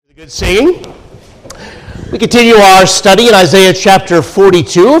Good singing. We continue our study in Isaiah chapter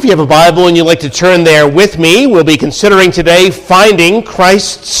 42. If you have a Bible and you'd like to turn there with me, we'll be considering today finding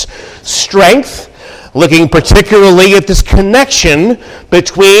Christ's strength, looking particularly at this connection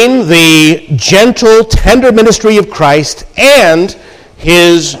between the gentle, tender ministry of Christ and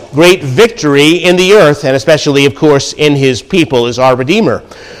his great victory in the earth, and especially, of course, in his people as our Redeemer.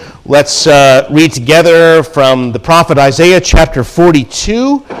 Let's read together from the prophet Isaiah chapter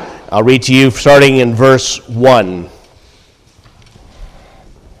 42. I'll read to you starting in verse 1.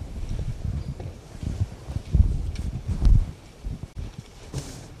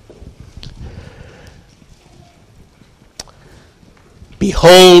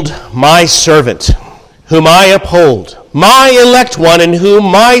 Behold my servant, whom I uphold, my elect one, in whom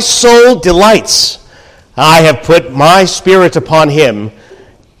my soul delights. I have put my spirit upon him.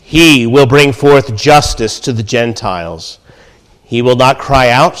 He will bring forth justice to the Gentiles. He will not cry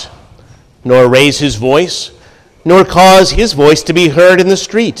out, nor raise his voice, nor cause his voice to be heard in the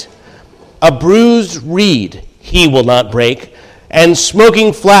street. A bruised reed he will not break, and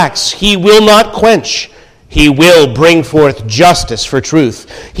smoking flax he will not quench. He will bring forth justice for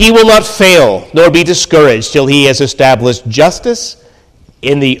truth. He will not fail, nor be discouraged, till he has established justice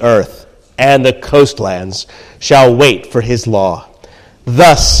in the earth, and the coastlands shall wait for his law.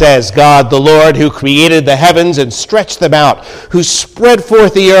 Thus says God the Lord, who created the heavens and stretched them out, who spread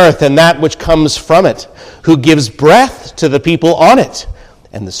forth the earth and that which comes from it, who gives breath to the people on it,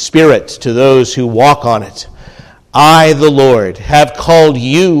 and the spirit to those who walk on it. I, the Lord, have called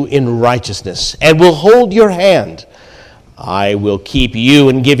you in righteousness, and will hold your hand. I will keep you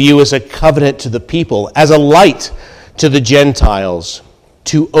and give you as a covenant to the people, as a light to the Gentiles,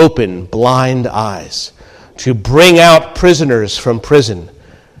 to open blind eyes, to bring out prisoners from prison,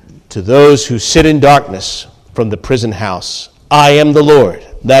 to those who sit in darkness from the prison house. I am the Lord,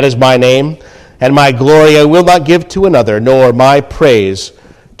 that is my name, and my glory I will not give to another, nor my praise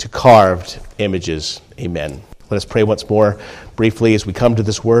to carved images. Amen. Let us pray once more briefly as we come to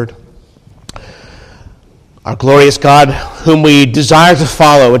this word. Our glorious God, whom we desire to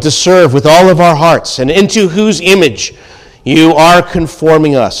follow and to serve with all of our hearts, and into whose image you are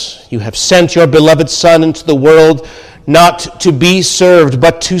conforming us. You have sent your beloved Son into the world not to be served,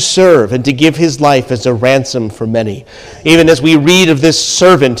 but to serve, and to give his life as a ransom for many. Even as we read of this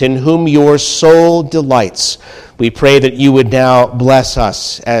servant in whom your soul delights, we pray that you would now bless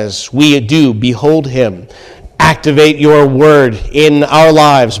us as we do behold him. Activate your word in our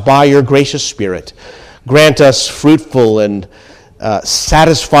lives by your gracious Spirit. Grant us fruitful and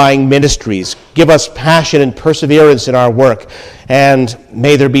satisfying ministries. Give us passion and perseverance in our work, and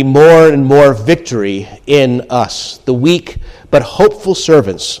may there be more and more victory in us, the weak but hopeful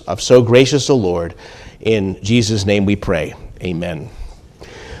servants of so gracious a Lord. In Jesus' name we pray. Amen.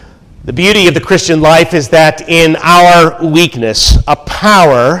 The beauty of the Christian life is that in our weakness, a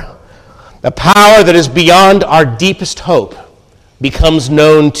power that is beyond our deepest hope becomes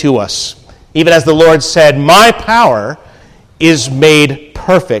known to us. Even as the Lord said, my power is made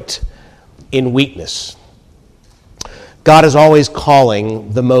perfect in weakness. God is always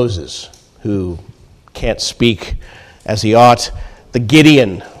calling the Moses, who can't speak as he ought, the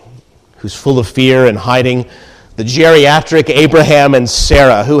Gideon, who's full of fear and hiding, the geriatric Abraham and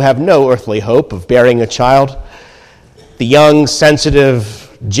Sarah, who have no earthly hope of bearing a child, the young,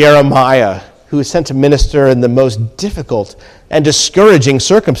 sensitive Jeremiah, who is sent to minister in the most difficult and discouraging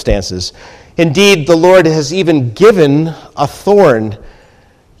circumstances. Indeed, the Lord has even given a thorn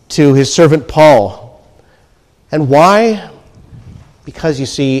to his servant Paul. And why? Because, you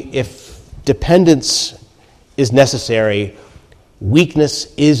see, if dependence is necessary,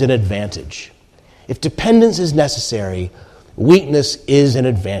 weakness is an advantage. If dependence is necessary, weakness is an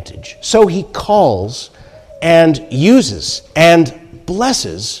advantage. So he calls and uses and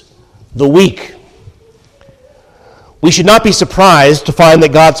blesses the weak. We should not be surprised to find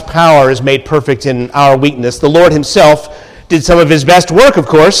that God's power is made perfect in our weakness. The Lord himself did some of his best work, of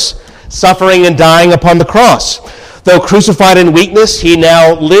course, suffering and dying upon the cross. Though crucified in weakness, he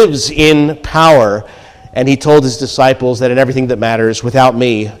now lives in power. And he told his disciples that in everything that matters, without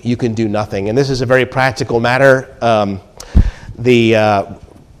me, you can do nothing. And this is a very practical matter. The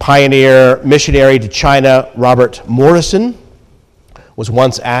pioneer missionary to China, Robert Morrison, was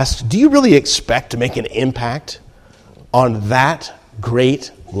once asked, do you really expect to make an impact on that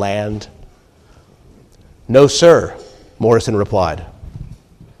great land? No, sir, Morrison replied,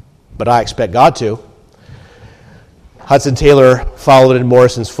 but I expect God to. Hudson Taylor followed in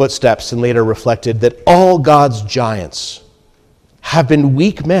Morrison's footsteps and later reflected that all God's giants have been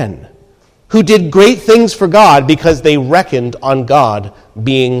weak men who did great things for God because they reckoned on God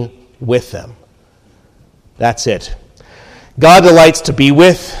being with them. That's it. God delights to be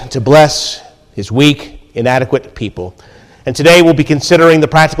with, to bless his weak, inadequate people. And today we'll be considering the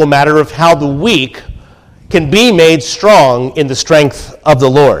practical matter of how the weak can be made strong in the strength of the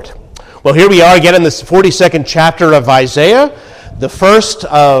Lord. Well, here we are again in the 42nd chapter of Isaiah, the first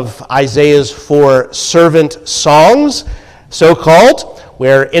of Isaiah's 4 servant songs, so-called.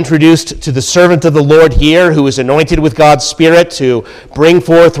 We're introduced to the servant of the Lord here who is anointed with God's Spirit to bring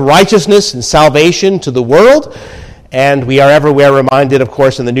forth righteousness and salvation to the world. And we are everywhere reminded, of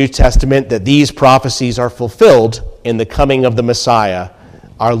course, in the New Testament that these prophecies are fulfilled in the coming of the Messiah,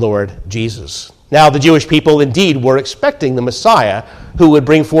 our Lord Jesus. Now, the Jewish people indeed were expecting the Messiah who would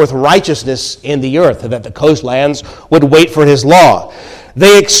bring forth righteousness in the earth, and that the coastlands would wait for his law.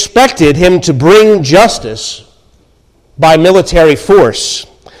 They expected him to bring justice by military force.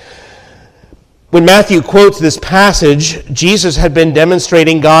 When Matthew quotes this passage, Jesus had been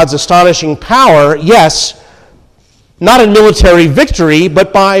demonstrating God's astonishing power, yes, not in military victory,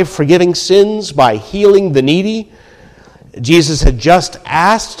 but by forgiving sins, by healing the needy. Jesus had just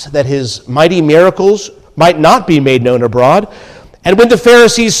asked that his mighty miracles might not be made known abroad, and when the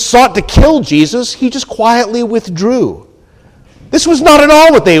Pharisees sought to kill Jesus, he just quietly withdrew. This was not at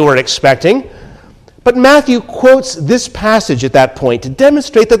all what they were expecting. But Matthew quotes this passage at that point to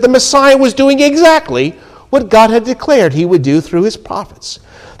demonstrate that the Messiah was doing exactly what God had declared he would do through his prophets.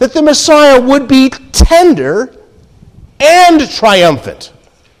 That the Messiah would be tender and triumphant.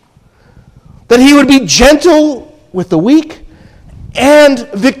 That he would be gentle with the weak and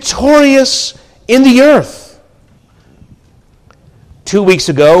victorious in the earth. 2 weeks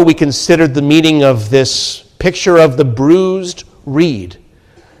ago, we considered the meaning of this picture of the bruised reed,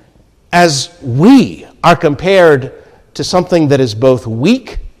 as we are compared to something that is both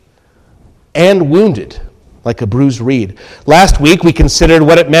weak and wounded, like a bruised reed. Last week, we considered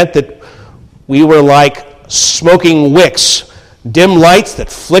what it meant that we were like smoking wicks, dim lights that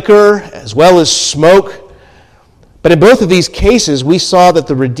flicker as well as smoke. But in both of these cases, we saw that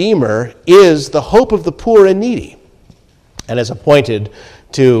the Redeemer is the hope of the poor and needy and is appointed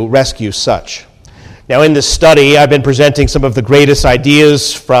to rescue such. Now, in this study, I've been presenting some of the greatest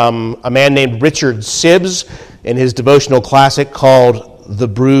ideas from a man named Richard Sibbes in his devotional classic called The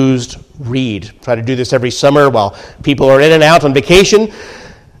Bruised Reed. Try to do this every summer while people are in and out on vacation.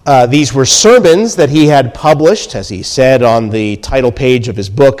 These were sermons that he had published, as he said on the title page of his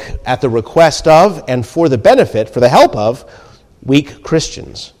book, at the request of and for the benefit, for the help of, weak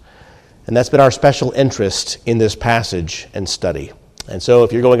Christians. And that's been our special interest in this passage and study. And so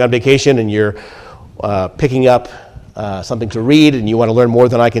if you're going on vacation and you're picking up something to read and you want to learn more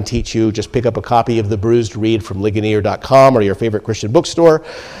than I can teach you, just pick up a copy of The Bruised Reed from Ligonier.com or your favorite Christian bookstore.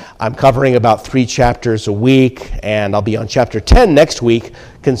 I'm covering about 3 chapters a week, and I'll be on chapter 10 next week,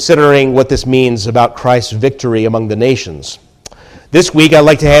 considering what this means about Christ's victory among the nations. This week, I'd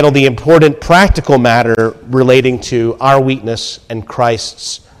like to handle the important practical matter relating to our weakness and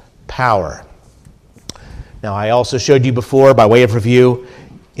Christ's power. Now, I also showed you before, by way of review,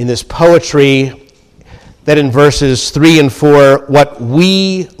 in this poetry, that in verses 3 and 4, what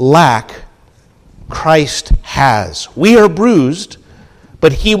we lack, Christ has. We are bruised,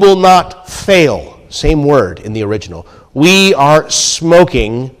 but he will not fail. Same word in the original. We are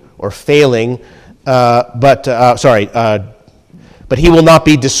smoking or failing, but he will not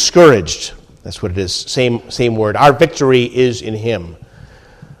be discouraged. That's what it is. Same word. Our victory is in him.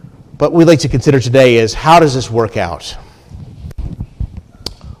 What we'd like to consider today is, how does this work out?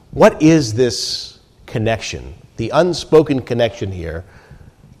 What is this connection, the unspoken connection here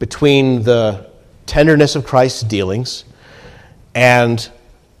between the tenderness of Christ's dealings and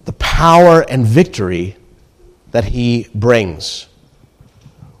the power and victory that he brings?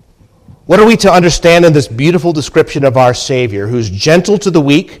 What are we to understand in this beautiful description of our Savior, who's gentle to the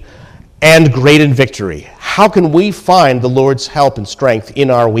weak and great in victory? How can we find the Lord's help and strength in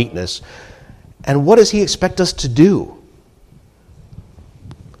our weakness? And what does he expect us to do?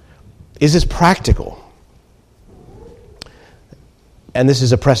 Is this practical? And this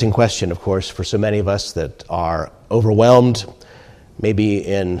is a pressing question, of course, for so many of us that are overwhelmed, maybe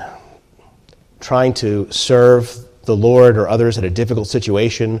in trying to serve the Lord or others in a difficult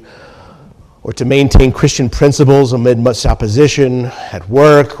situation, or to maintain Christian principles amid much opposition at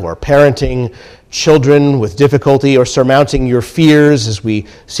work, or parenting children with difficulty, or surmounting your fears as we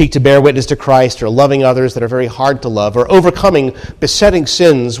seek to bear witness to Christ, or loving others that are very hard to love, or overcoming besetting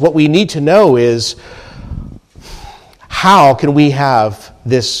sins. What we need to know is, how can we have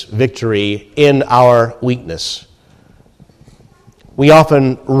this victory in our weakness? We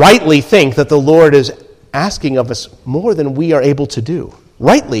often rightly think that the Lord is asking of us more than we are able to do.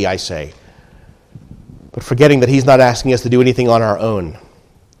 Rightly, I say. But forgetting that he's not asking us to do anything on our own.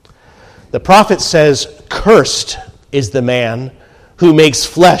 The prophet says, "Cursed is the man who makes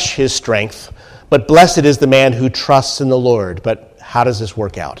flesh his strength, but blessed is the man who trusts in the Lord." But how does this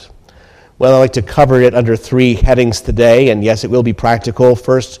work out? Well, I'd like to cover it under 3 headings today, and yes, it will be practical.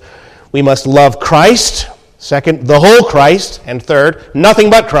 First, we must love Christ. Second, the whole Christ. And third, nothing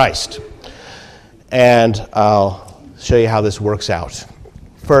but Christ. And I'll show you how this works out.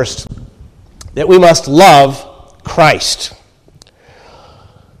 First, that we must love Christ.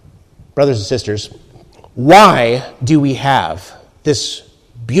 Brothers and sisters, why do we have this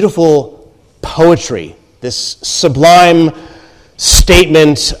beautiful poetry, this sublime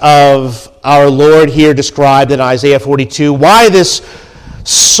statement of our Lord here described in Isaiah 42? Why this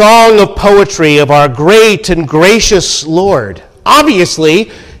song of poetry of our great and gracious Lord?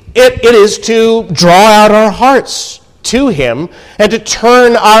 Obviously, it is to draw out our hearts to him and to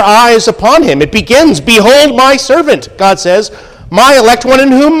turn our eyes upon him. It begins, "Behold my servant," God says, "my elect one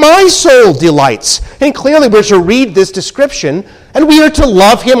in whom my soul delights." And clearly we're to read this description and we are to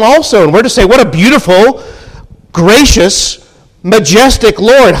love him also. And we're to say, what a beautiful, gracious, majestic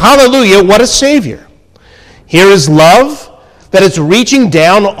Lord. Hallelujah, what a Savior. Here is love that is reaching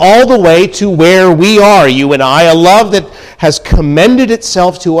down all the way to where we are, you and I, a love that has commended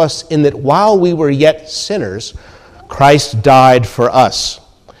itself to us in that while we were yet sinners, Christ died for us.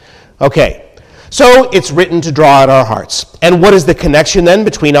 Okay, so it's written to draw out our hearts. And what is the connection then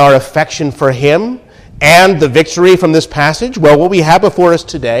between our affection for him and the victory from this passage? Well, what we have before us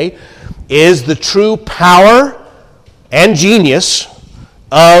today is the true power and genius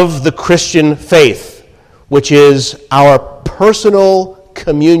of the Christian faith, which is our personal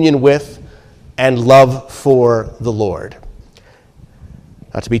communion with and love for the Lord.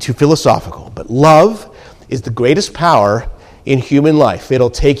 Not to be too philosophical, but love is the greatest power in human life. It'll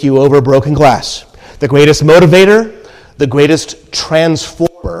take you over broken glass. The greatest motivator, the greatest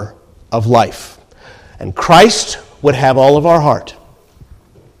transformer of life. And Christ would have all of our heart.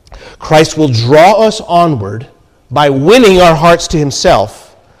 Christ will draw us onward by winning our hearts to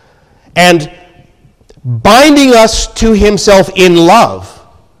himself and binding us to himself in love,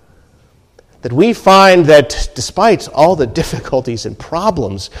 that we find that despite all the difficulties and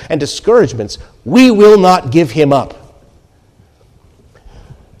problems and discouragements, we will not give him up.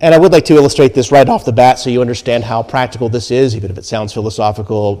 And I would like to illustrate this right off the bat so you understand how practical this is, even if it sounds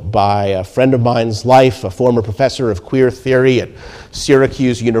philosophical, by a friend of mine's life, a former professor of queer theory at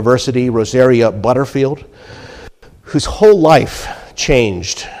Syracuse University, Rosaria Butterfield, whose whole life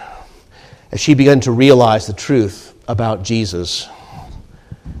changed as she began to realize the truth about Jesus,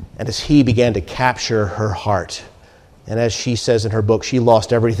 and as he began to capture her heart. And as she says in her book, she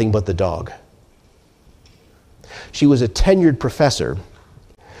lost everything but the dog. She was a tenured professor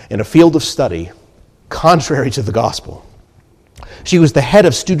in a field of study contrary to the gospel. She was the head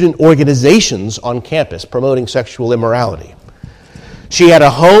of student organizations on campus promoting sexual immorality. She had a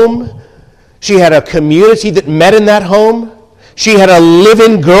home. She had a community that met in that home. She had a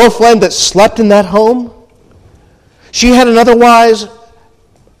live-in girlfriend that slept in that home. She had an otherwise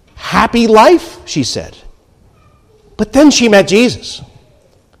happy life, she said. But then she met Jesus.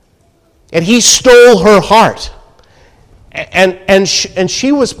 And he stole her heart. And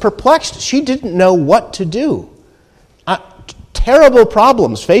she was perplexed. She didn't know what to do. Terrible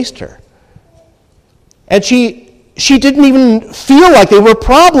problems faced her. And she didn't even feel like they were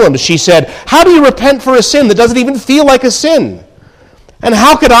problems, she said. How do you repent for a sin that doesn't even feel like a sin? And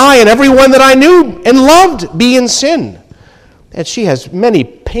how could I and everyone that I knew and loved be in sin? And she has many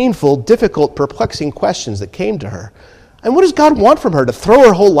painful, difficult, perplexing questions that came to her. And what does God want from her? To throw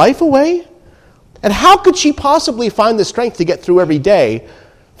her whole life away? And how could she possibly find the strength to get through every day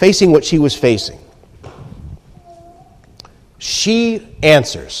facing what she was facing? She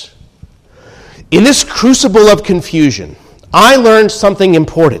answers, "In this crucible of confusion, I learned something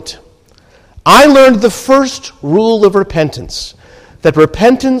important. I learned the first rule of repentance, that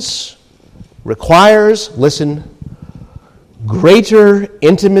repentance requires, listen, greater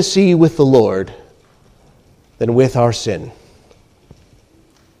intimacy with the Lord than with our sin."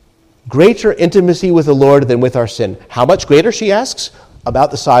 Greater intimacy with the Lord than with our sin. How much greater, she asks?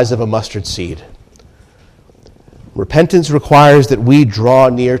 About the size of a mustard seed. Repentance requires that we draw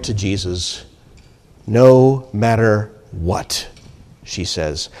near to Jesus no matter what, she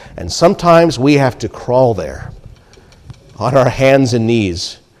says. And sometimes we have to crawl there on our hands and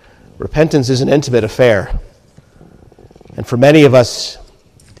knees. Repentance is an intimate affair. And for many of us,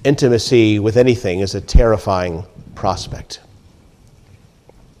 intimacy with anything is a terrifying prospect.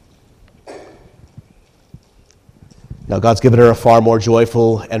 Now, God's given her a far more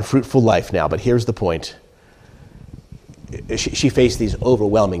joyful and fruitful life now, but here's the point. She faced these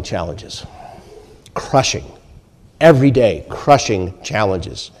overwhelming challenges. Crushing, everyday crushing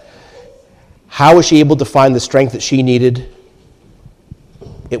challenges. How was she able to find the strength that she needed?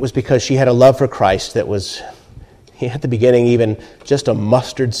 It was because she had a love for Christ that was, at the beginning, even just a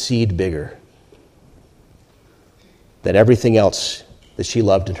mustard seed bigger than everything else that she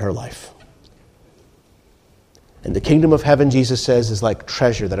loved in her life. And the kingdom of heaven, Jesus says, is like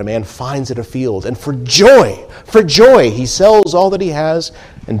treasure that a man finds at a field. And for joy, he sells all that he has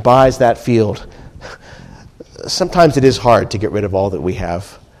and buys that field. Sometimes it is hard to get rid of all that we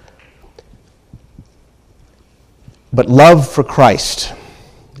have. But love for Christ,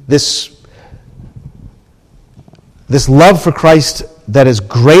 this love for Christ that is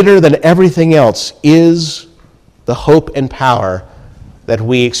greater than everything else, is the hope and power that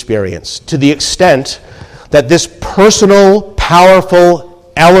we experience. To the extent that this personal,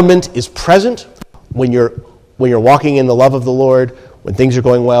 powerful element is present when you're walking in the love of the Lord, when things are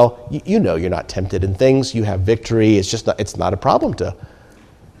going well, you know you're not tempted in things. You have victory. It's not a problem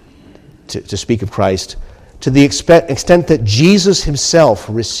to speak of Christ. To the extent that Jesus himself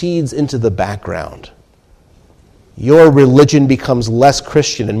recedes into the background, your religion becomes less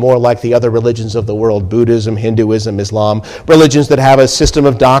Christian and more like the other religions of the world, Buddhism, Hinduism, Islam, religions that have a system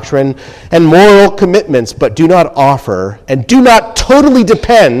of doctrine and moral commitments, but do not offer and do not totally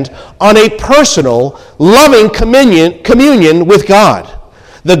depend on a personal, loving communion with God,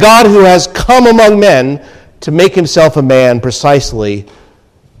 the God who has come among men to make himself a man precisely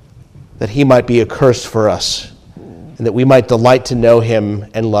that he might be accursed for us and that we might delight to know him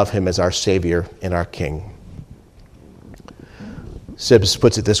and love him as our Savior and our King. Sibbes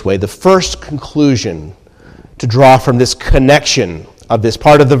puts it this way: the first conclusion to draw from this connection of this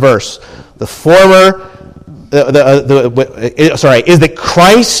part of the verse, is that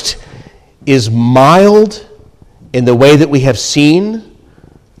Christ is mild in the way that we have seen,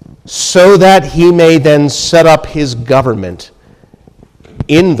 so that he may then set up his government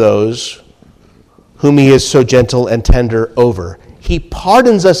in those whom he is so gentle and tender over. He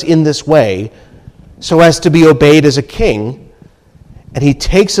pardons us in this way so as to be obeyed as a king, and he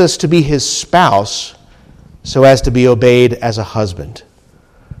takes us to be his spouse so as to be obeyed as a husband.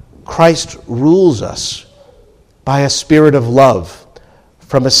 Christ rules us by a spirit of love,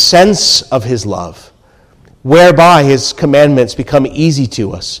 from a sense of his love, whereby his commandments become easy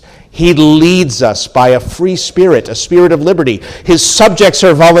to us. He leads us by a free spirit, a spirit of liberty. His subjects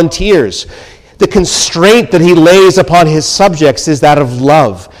are volunteers. The constraint that he lays upon his subjects is that of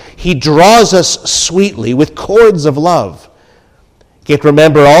love. He draws us sweetly with cords of love. Yet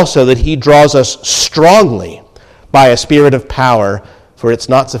remember also that he draws us strongly by a spirit of power, for it's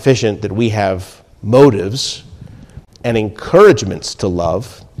not sufficient that we have motives and encouragements to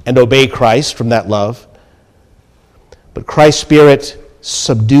love and obey Christ from that love, but Christ's Spirit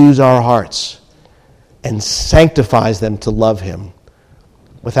subdues our hearts and sanctifies them to love him,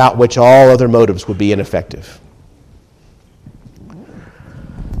 without which all other motives would be ineffective.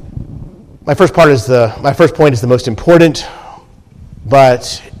 My first point is the most important,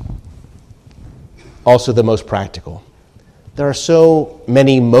 but also the most practical. There are so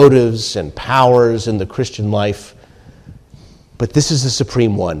many motives and powers in the Christian life, but this is the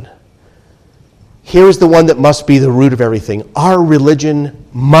supreme one. Here is the one that must be the root of everything. Our religion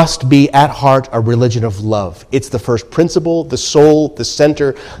must be at heart a religion of love. It's the first principle, the soul, the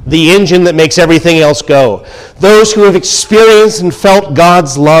center, the engine that makes everything else go. Those who have experienced and felt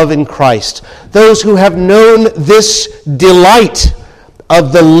God's love in Christ, those who have known this delight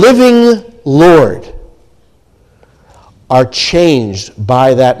of the living Lord, are changed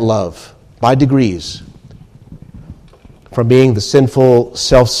by that love, by degrees, from being the sinful,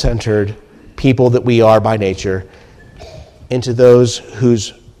 self-centered people that we are by nature, into those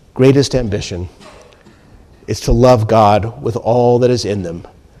whose greatest ambition is to love God with all that is in them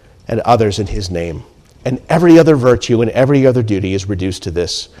and others in his name. And every other virtue and every other duty is reduced to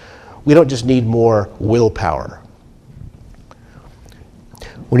this. We don't just need more willpower.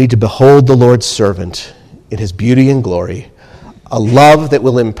 We need to behold the Lord's servant in his beauty and glory, a love that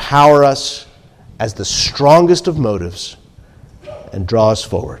will empower us as the strongest of motives and draw us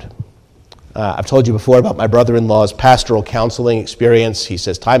forward. I've told you before about my brother-in-law's pastoral counseling experience. He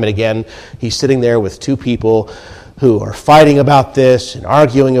says time and again, he's sitting there with two people who are fighting about this and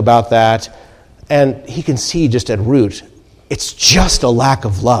arguing about that, and he can see just at root, it's just a lack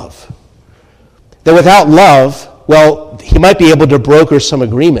of love. That without love, well, he might be able to broker some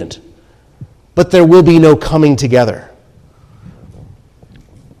agreement, but there will be no coming together.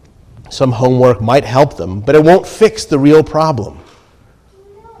 Some homework might help them, but it won't fix the real problem.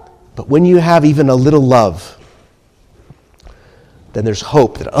 But when you have even a little love, then there's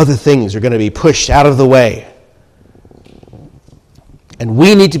hope that other things are going to be pushed out of the way. And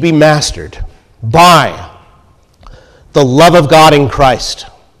we need to be mastered by the love of God in Christ.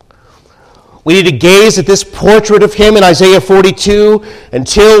 We need to gaze at this portrait of him in Isaiah 42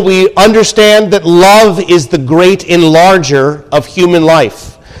 until we understand that love is the great enlarger of human life.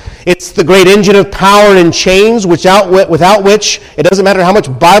 It's the great engine of power and change without which it doesn't matter how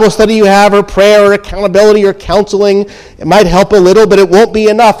much Bible study you have or prayer or accountability or counseling. It might help a little, but it won't be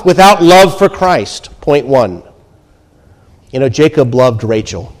enough without love for Christ. Point one. Jacob loved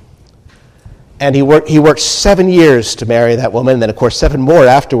Rachel. And he worked 7 years to marry that woman, and then, of course, 7 more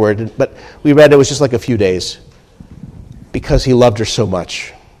afterward. But we read it was just like a few days because he loved her so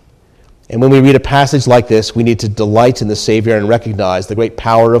much. And when we read a passage like this, we need to delight in the Savior and recognize the great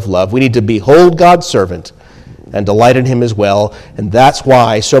power of love. We need to behold God's servant and delight in him as well. And that's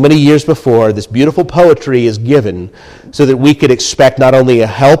why so many years before, this beautiful poetry is given so that we could expect not only a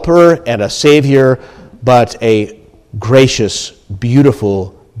helper and a Savior, but a gracious,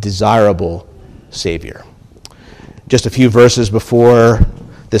 beautiful, desirable Savior. Just a few verses before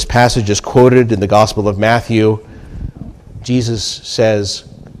this passage is quoted in the Gospel of Matthew, Jesus says,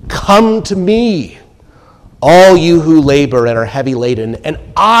 "Come to me, all you who labor and are heavy laden, and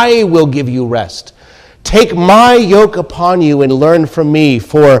I will give you rest. Take my yoke upon you and learn from me,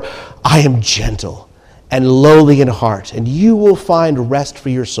 for I am gentle and lowly in heart, and you will find rest for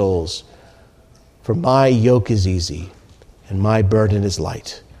your souls. For my yoke is easy and my burden is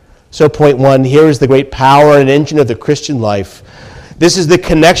light." So point one, here is the great power and engine of the Christian life. This is the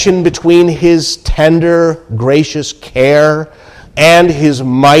connection between his tender, gracious care and his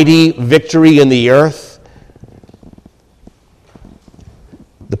mighty victory in the earth.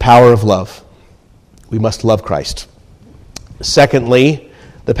 The power of love. We must love Christ. Secondly,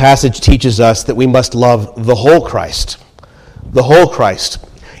 the passage teaches us that we must love the whole Christ. The whole Christ.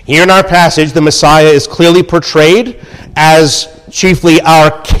 Here in our passage, the Messiah is clearly portrayed as chiefly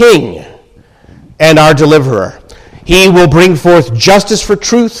our King and our Deliverer. He will bring forth justice for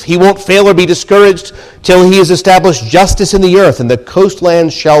truth. He won't fail or be discouraged till he has established justice in the earth, and the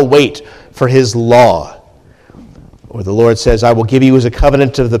coastlands shall wait for his law. Or the Lord says, "I will give you as a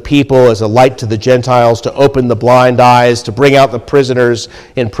covenant to the people, as a light to the Gentiles, to open the blind eyes, to bring out the prisoners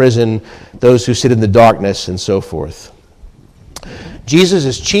in prison, those who sit in the darkness," and so forth. Jesus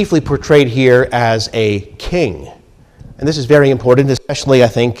is chiefly portrayed here as a king. And this is very important, especially, I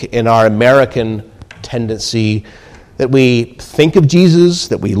think, in our American tendency that we think of Jesus,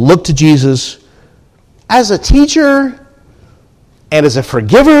 that we look to Jesus as a teacher and as a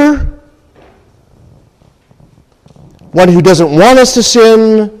forgiver, one who doesn't want us to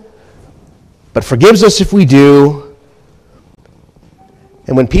sin, but forgives us if we do.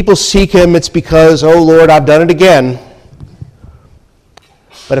 And when people seek him, it's because, "Oh, Lord, I've done it again."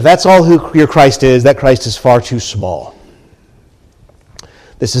 But if that's all who your Christ is, that Christ is far too small.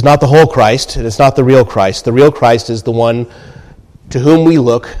 This is not the whole Christ, and it's not the real Christ. The real Christ is the one to whom we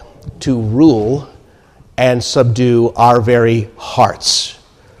look to rule and subdue our very hearts.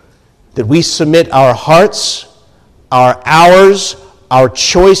 That we submit our hearts, our hours, our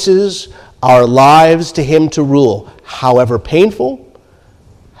choices, our lives to him to rule, however painful,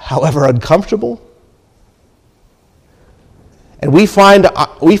 however uncomfortable. And we find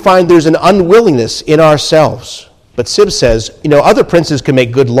there's an unwillingness in ourselves. But Sibbes says, other princes can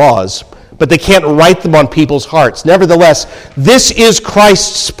make good laws, but they can't write them on people's hearts. Nevertheless, this is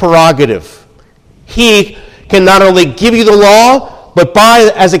Christ's prerogative. He can not only give you the law, but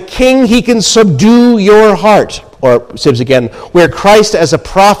as a king, he can subdue your heart. Or Sibbes again, where Christ as a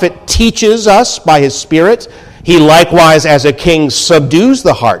prophet teaches us by his Spirit, he likewise as a king subdues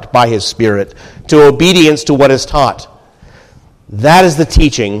the heart by his Spirit to obedience to what is taught. That is the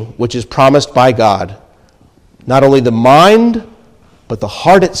teaching which is promised by God. Not only the mind, but the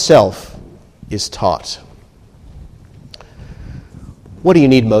heart itself is taught. What do you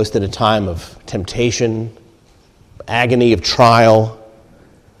need most in a time of temptation, agony, of trial?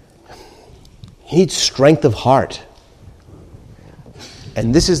 You need strength of heart.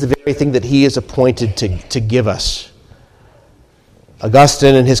 And this is the very thing that he is appointed to give us.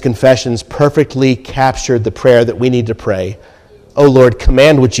 Augustine in his Confessions perfectly captured the prayer that we need to pray. "O Lord,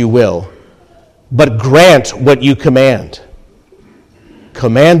 command what you will, but grant what you command."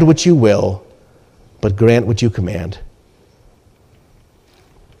 Command what you will, but grant what you command.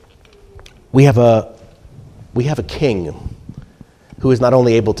 We have a king who is not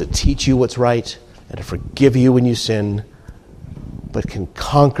only able to teach you what's right and to forgive you when you sin, but can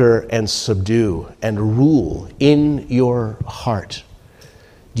conquer and subdue and rule in your heart?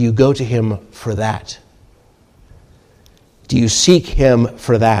 Do you go to him for that? Do you seek him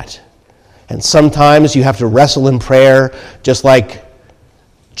for that? And sometimes you have to wrestle in prayer, just like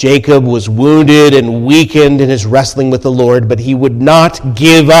Jacob was wounded and weakened in his wrestling with the Lord, but he would not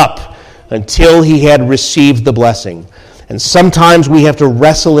give up until he had received the blessing. And sometimes we have to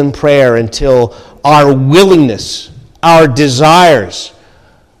wrestle in prayer until our willingness, our desires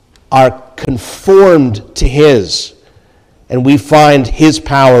are conformed to his, and we find his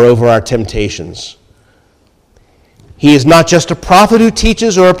power over our temptations. He is not just a prophet who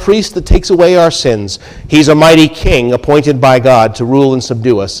teaches or a priest that takes away our sins. He's a mighty king appointed by God to rule and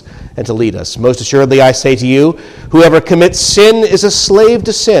subdue us and to lead us. Most assuredly, I say to you, whoever commits sin is a slave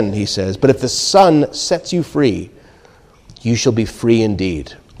to sin, he says. But if the Son sets you free, you shall be free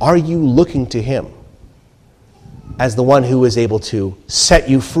indeed. Are you looking to him as the one who is able to set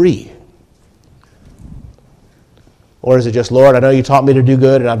you free? Or is it just, Lord, I know you taught me to do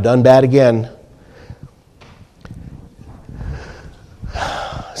good and I've done bad again?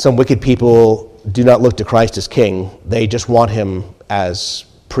 Some wicked people do not look to Christ as king. They just want him as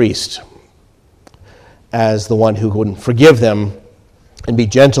priest, as the one who would forgive them and be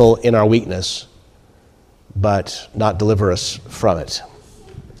gentle in our weakness, but not deliver us from it.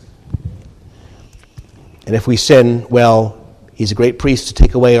 And if we sin, well, he's a great priest to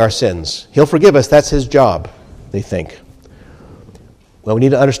take away our sins. He'll forgive us. That's his job, they think. Well, we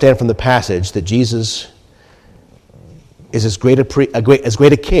need to understand from the passage that Jesus is as great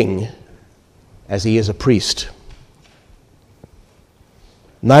a king as he is a priest.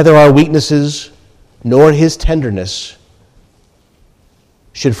 Neither our weaknesses nor his tenderness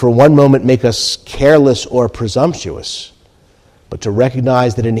should for one moment make us careless or presumptuous, but to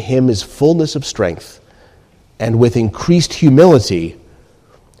recognize that in him is fullness of strength, and with increased humility,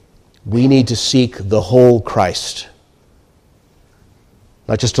 we need to seek the whole Christ.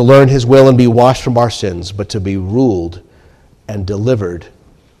 Not just to learn his will and be washed from our sins, but to be ruled and delivered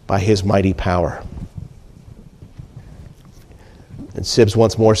by his mighty power. And Sibbes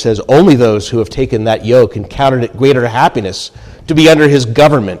once more says, only those who have taken that yoke and counted it greater happiness to be under his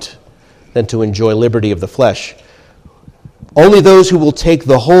government than to enjoy liberty of the flesh. Only those who will take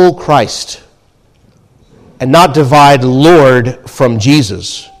the whole Christ and not divide Lord from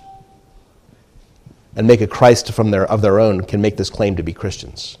Jesus and make a Christ of their own can make this claim to be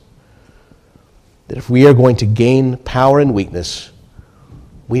Christians. That if we are going to gain power in weakness,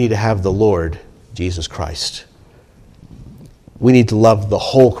 we need to have the Lord Jesus Christ. We need to love the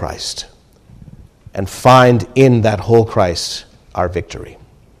whole Christ and find in that whole Christ our victory.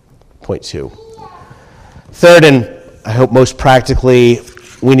 Point 2. Third, and I hope most practically,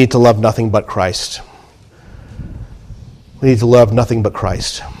 we need to love nothing but Christ. We need to love nothing but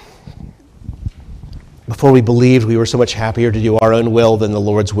Christ. Before we believed, we were so much happier to do our own will than the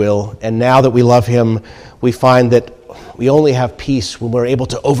Lord's will. And now that we love him, we find that we only have peace when we're able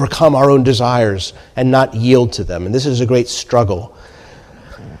to overcome our own desires and not yield to them. And this is a great struggle.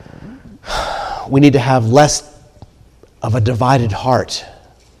 We need to have less of a divided heart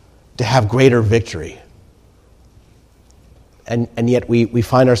to have greater victory. And yet we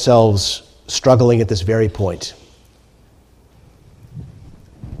find ourselves struggling at this very point.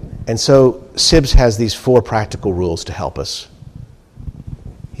 And so Sibbes has these 4 practical rules to help us.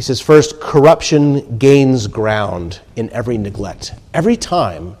 He says, first, corruption gains ground in every neglect. Every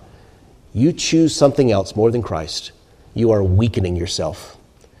time you choose something else more than Christ, you are weakening yourself.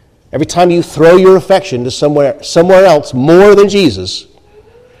 Every time you throw your affection to somewhere else more than Jesus,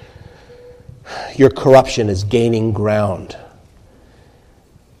 your corruption is gaining ground.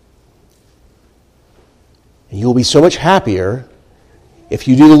 And you will be so much happier if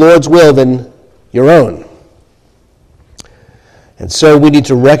you do the Lord's will than your own. And so we need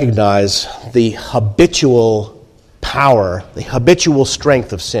to recognize the habitual power, the habitual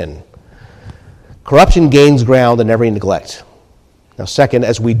strength of sin. Corruption gains ground in every neglect. Now, second,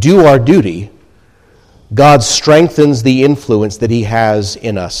 as we do our duty, God strengthens the influence that he has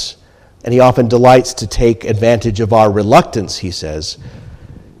in us. And he often delights to take advantage of our reluctance, he says,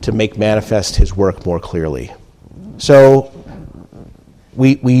 to make manifest his work more clearly. So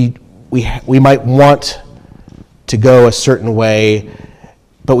we might want to go a certain way,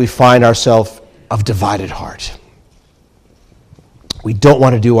 but we find ourselves of divided heart. We don't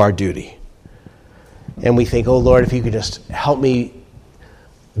want to do our duty. And we think, oh Lord, if you could just help me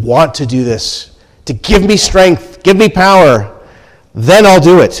want to do this, to give me strength, give me power, then I'll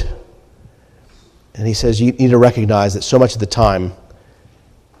do it. And he says you need to recognize that so much of the time,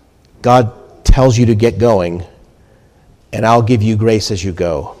 God tells you to get going, and I'll give you grace as you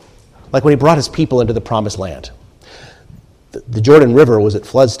go. Like when he brought his people into the promised land. The Jordan River was at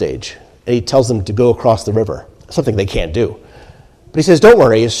flood stage, and he tells them to go across the river, something they can't do. But he says, don't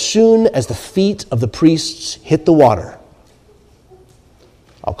worry, as soon as the feet of the priests hit the water,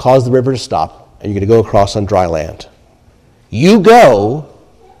 I'll cause the river to stop, and you're going to go across on dry land. You go,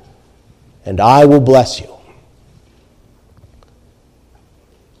 and I will bless you.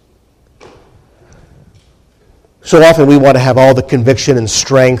 So often we want to have all the conviction and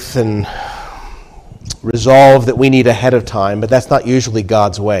strength and resolve that we need ahead of time, but that's not usually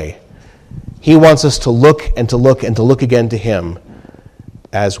God's way. He wants us to look and to look and to look again to him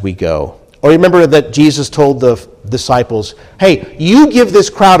as we go. Or remember that Jesus told the disciples, hey, you give this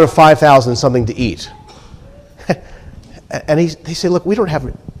crowd of 5,000 something to eat. And they say, look, we don't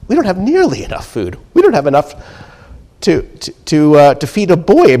have nearly enough food. We don't have enough to feed a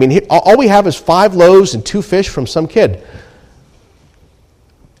boy. I mean, all we have is 5 loaves and 2 fish from some kid.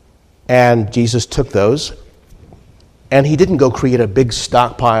 And Jesus took those, and he didn't go create a big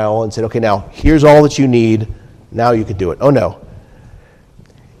stockpile and said, okay, now here's all that you need. Now you can do it. Oh, no.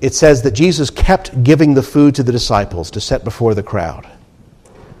 It says that Jesus kept giving the food to the disciples to set before the crowd.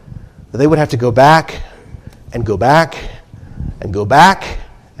 They would have to go back and go back and go back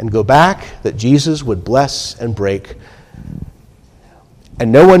and go back, that Jesus would bless and break.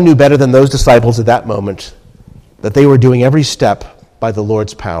 And no one knew better than those disciples at that moment that they were doing every step by the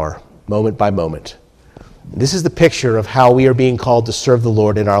Lord's power, moment by moment. This is the picture of how we are being called to serve the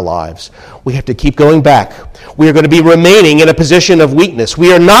Lord in our lives. We have to keep going back. We are going to be remaining in a position of weakness.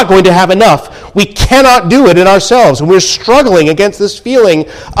 We are not going to have enough. We cannot do it in ourselves. And we're struggling against this feeling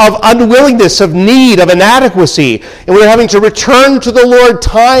of unwillingness, of need, of inadequacy. And we're having to return to the Lord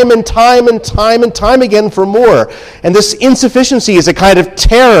time and time and time and time again for more. And this insufficiency is a kind of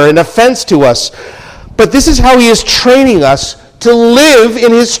terror and offense to us. But this is how he is training us to live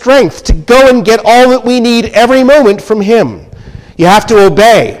in his strength, to go and get all that we need every moment from him. You have to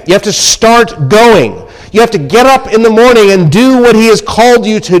obey. You have to start going. You have to get up in the morning and do what he has called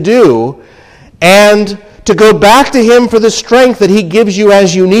you to do, and to go back to him for the strength that he gives you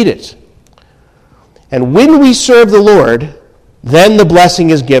as you need it. And when we serve the Lord, then the blessing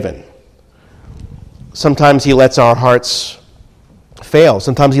is given. Sometimes he lets our hearts fail.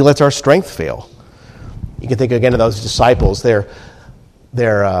 Sometimes he lets our strength fail. You can think again of those disciples. They're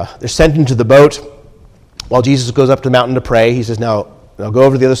sent into the boat while Jesus goes up to the mountain to pray. He says, now go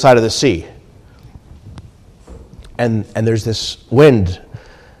over to the other side of the sea. And there's this wind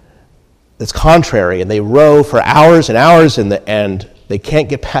that's contrary, and they row for hours and hours, and they can't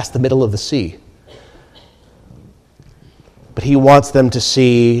get past the middle of the sea. But he wants them to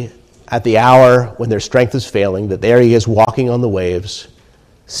see at the hour when their strength is failing that there he is walking on the waves,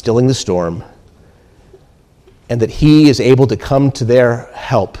 stilling the storm, and that he is able to come to their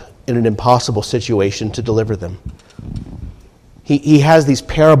help in an impossible situation to deliver them. He has these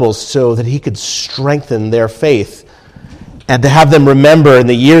parables so that he could strengthen their faith and to have them remember in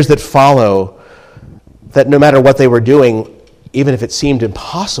the years that follow that no matter what they were doing, even if it seemed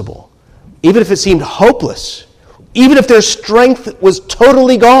impossible, even if it seemed hopeless, even if their strength was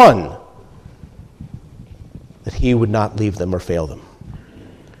totally gone, that he would not leave them or fail them.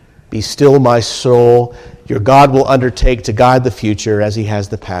 Be still, my soul. Your God will undertake to guide the future as he has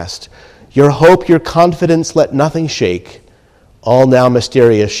the past. Your hope, your confidence, let nothing shake. All now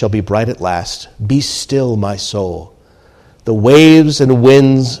mysterious shall be bright at last. Be still, my soul. The waves and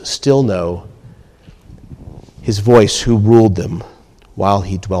winds still know his voice who ruled them while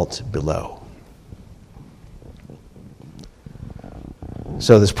he dwelt below.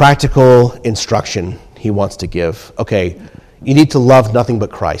 So this practical instruction he wants to give. Okay, you need to love nothing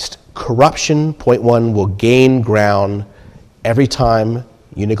but Christ. Corruption, point 1, will gain ground every time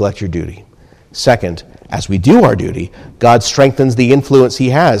you neglect your duty. Second, as we do our duty, God strengthens the influence he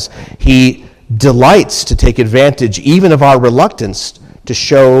has. He delights to take advantage even of our reluctance to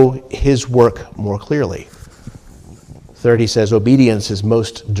show his work more clearly. Third, he says, obedience is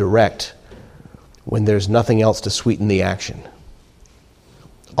most direct when there's nothing else to sweeten the action.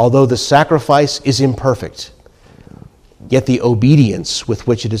 Although the sacrifice is imperfect, yet the obedience with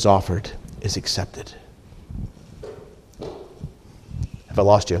which it is offered is accepted. Have I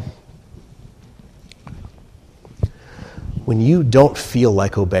lost you? When you don't feel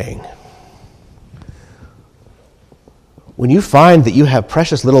like obeying, when you find that you have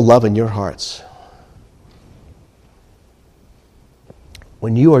precious little love in your hearts,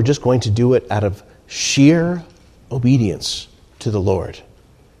 when you are just going to do it out of sheer obedience to the Lord,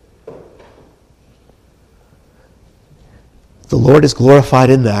 the Lord is glorified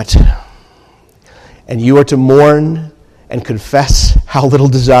in that, and you are to mourn and confess how little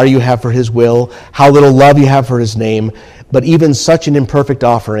desire you have for his will, how little love you have for his name, but even such an imperfect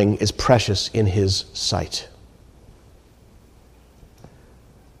offering is precious in his sight.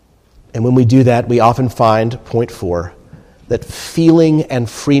 And when we do that, we often find, point 4, that feeling and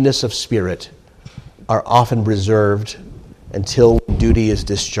freeness of spirit are often reserved until duty is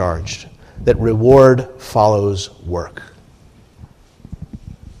discharged, that reward follows work.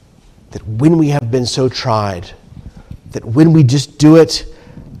 That when we have been so tried, that when we just do it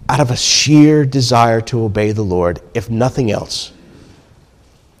out of a sheer desire to obey the Lord, if nothing else,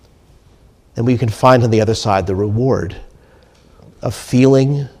 then we can find on the other side the reward of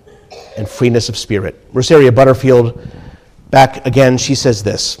feeling and freeness of spirit. Rosaria Butterfield, back again, she says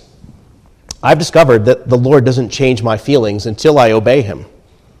this: I've discovered that the Lord doesn't change my feelings until I obey him.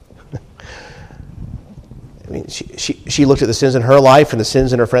 I mean, she looked at the sins in her life and the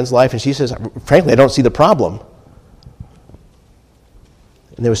sins in her friend's life, and she says, frankly, I don't see the problem.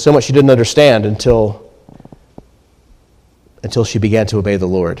 And there was so much she didn't understand until she began to obey the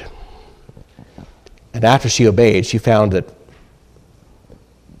Lord. And after she obeyed, she found that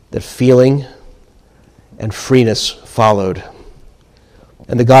feeling and freeness followed.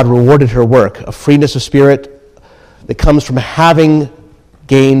 And that God rewarded her work, a freeness of spirit that comes from having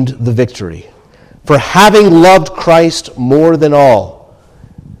gained the victory. For having loved Christ more than all,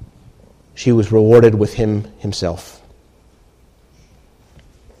 she was rewarded with him himself.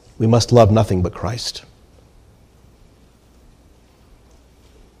 We must love nothing but Christ.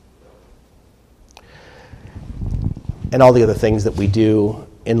 And all the other things that we do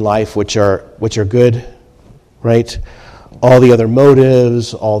in life which are good, right? All the other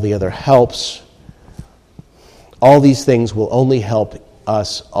motives, all the other helps, all these things will only help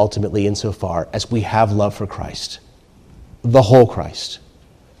us ultimately insofar as we have love for Christ, the whole Christ,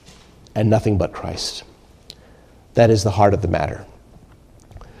 and nothing but Christ. That is the heart of the matter.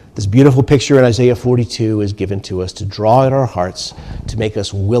 This beautiful picture in Isaiah 42 is given to us to draw in our hearts, to make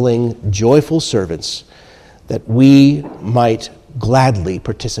us willing, joyful servants, that we might gladly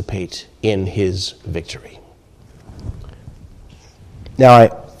participate in his victory.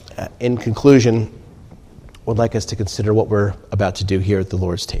 Now, in conclusion, would like us to consider what we're about to do here at the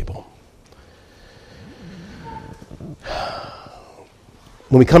Lord's table.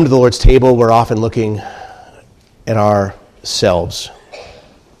 When we come to the Lord's table, we're often looking at ourselves.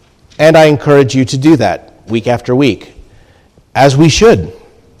 And I encourage you to do that week after week, as we should.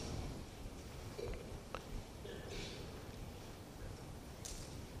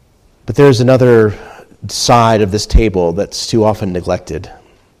 But there's another side of this table that's too often neglected.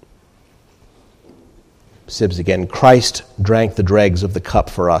 Sibbs again, Christ drank the dregs of the cup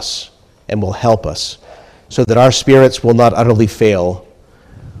for us and will help us so that our spirits will not utterly fail.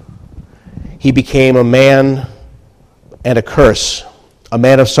 He became a man and a curse, a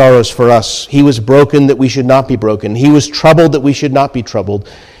man of sorrows for us. He was broken that we should not be broken. He was troubled that we should not be troubled.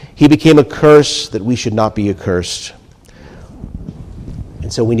 He became a curse that we should not be accursed.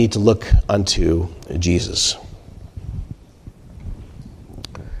 And so we need to look unto Jesus.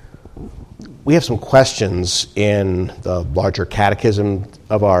 We have some questions in the larger catechism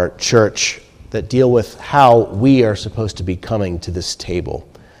of our church that deal with how we are supposed to be coming to this table.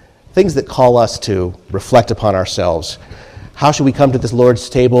 Things that call us to reflect upon ourselves. How should we come to this Lord's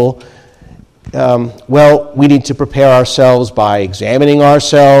table? Well, we need to prepare ourselves by examining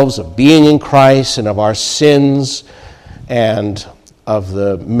ourselves, of being in Christ, and of our sins, and of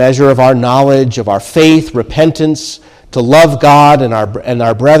the measure of our knowledge, of our faith, repentance, to love God and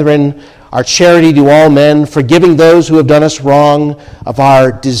our brethren, our charity to all men, forgiving those who have done us wrong, of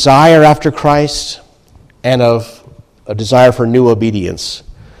our desire after Christ, and of a desire for new obedience,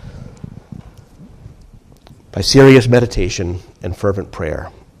 by serious meditation and fervent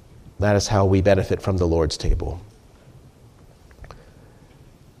prayer. That is how we benefit from the Lord's table.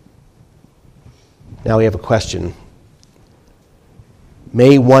 Now we have a question.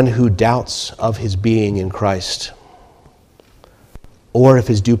 May one who doubts of his being in Christ or of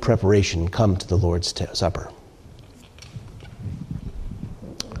his due preparation come to the Lord's Supper.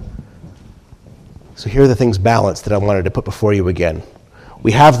 So here are the things balanced that I wanted to put before you again.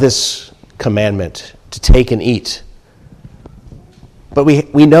 We have this commandment to take and eat. But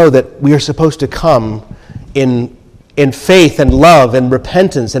we know that we are supposed to come in faith and love and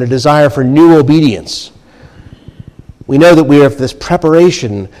repentance and a desire for new obedience. We know that we have this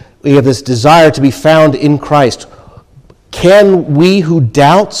preparation, we have this desire to be found in Christ. Can we who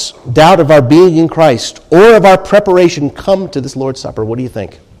doubt of our being in Christ or of our preparation come to this Lord's Supper? What do you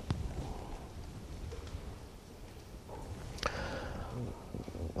think?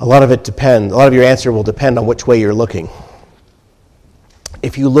 A lot of your answer will depend on which way you're looking.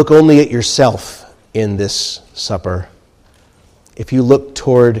 If you look only at yourself in this supper, if you look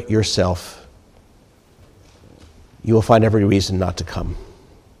toward yourself, you will find every reason not to come.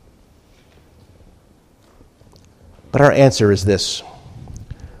 But our answer is this: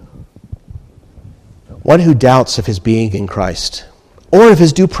 one who doubts of his being in Christ or of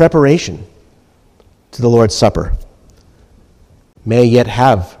his due preparation to the Lord's Supper may yet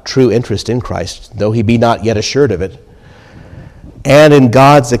have true interest in Christ, though he be not yet assured of it, and in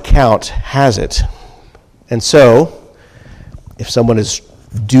God's account has it. And so, if someone is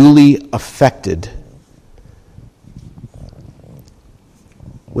duly affected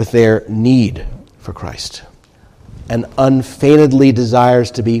with their need for Christ and unfeignedly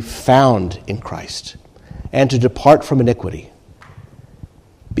desires to be found in Christ and to depart from iniquity,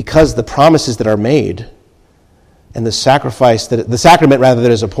 because the promises that are made and the sacrament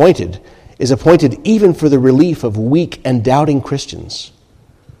that is appointed even for the relief of weak and doubting Christians,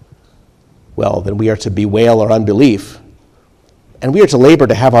 well, then we are to bewail our unbelief, and we are to labor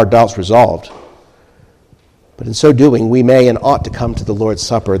to have our doubts resolved. But in so doing, we may and ought to come to the Lord's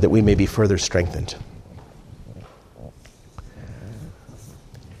Supper that we may be further strengthened.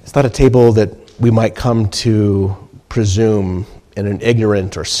 It's not a table that we might come to presume in an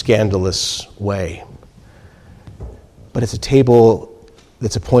ignorant or scandalous way, but it's a table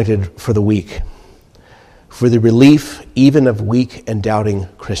that's appointed for the weak, for the relief even of weak and doubting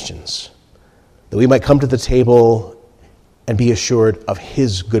Christians, that we might come to the table and be assured of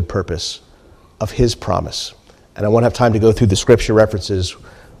his good purpose, of his promise. And I won't have time to go through the scripture references,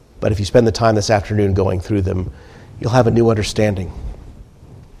 but if you spend the time this afternoon going through them, you'll have a new understanding.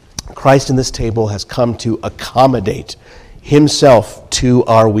 Christ in this table has come to accommodate himself to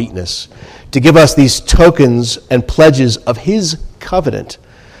our weakness, to give us these tokens and pledges of his covenant,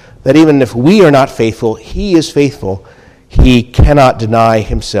 that even if we are not faithful, he is faithful. He cannot deny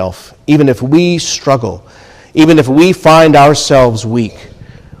himself. Even if we struggle, even if we find ourselves weak,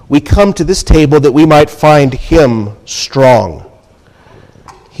 we come to this table that we might find him strong.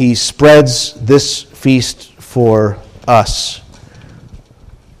 He spreads this feast for us,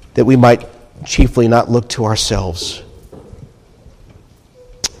 that we might chiefly not look to ourselves,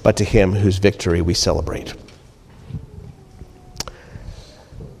 but to him whose victory we celebrate.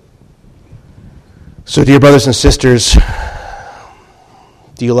 So, dear brothers and sisters,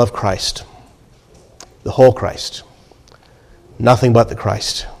 do you love Christ? The whole Christ. Nothing but the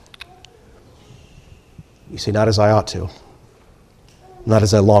Christ. You say, not as I ought to, not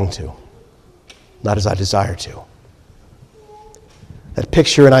as I long to, not as I desire to. That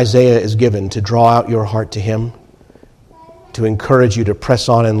picture in Isaiah is given to draw out your heart to him, to encourage you to press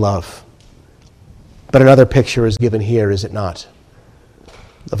on in love. But another picture is given here, is it not?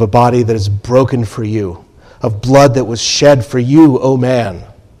 Of a body that is broken for you, of blood that was shed for you, O man,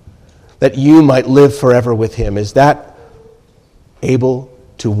 that you might live forever with him. Is that able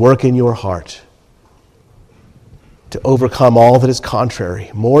to work in your heart to overcome all that is contrary,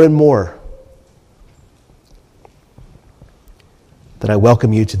 more and more? Then I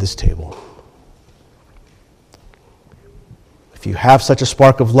welcome you to this table. If you have such a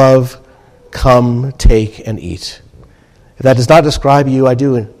spark of love, come, take, and eat. If that does not describe you, I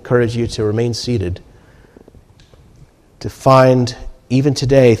do encourage you to remain seated, to find, even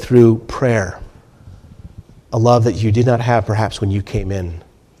today, through prayer, a love that you did not have perhaps when you came in,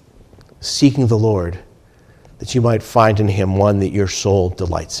 seeking the Lord, that you might find in him one that your soul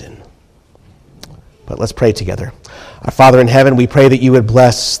delights in. But let's pray together. Our Father in heaven, we pray that you would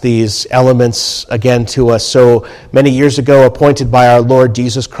bless these elements again to us so many years ago appointed by our Lord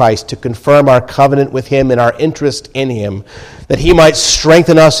Jesus Christ to confirm our covenant with him and our interest in him, that he might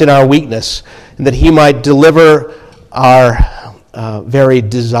strengthen us in our weakness and that he might deliver our very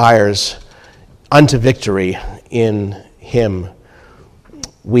desires unto victory in him.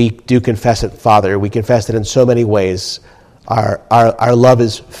 We do confess it, Father. We confess it in so many ways. Our love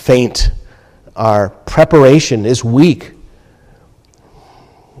is faint. Our preparation is weak.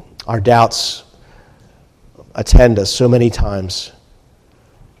 Our doubts attend us so many times.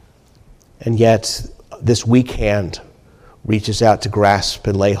 And yet, this weak hand reaches out to grasp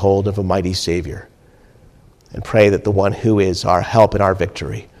and lay hold of a mighty Savior. And pray that the one who is our help and our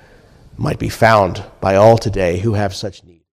victory might be found by all today who have such need.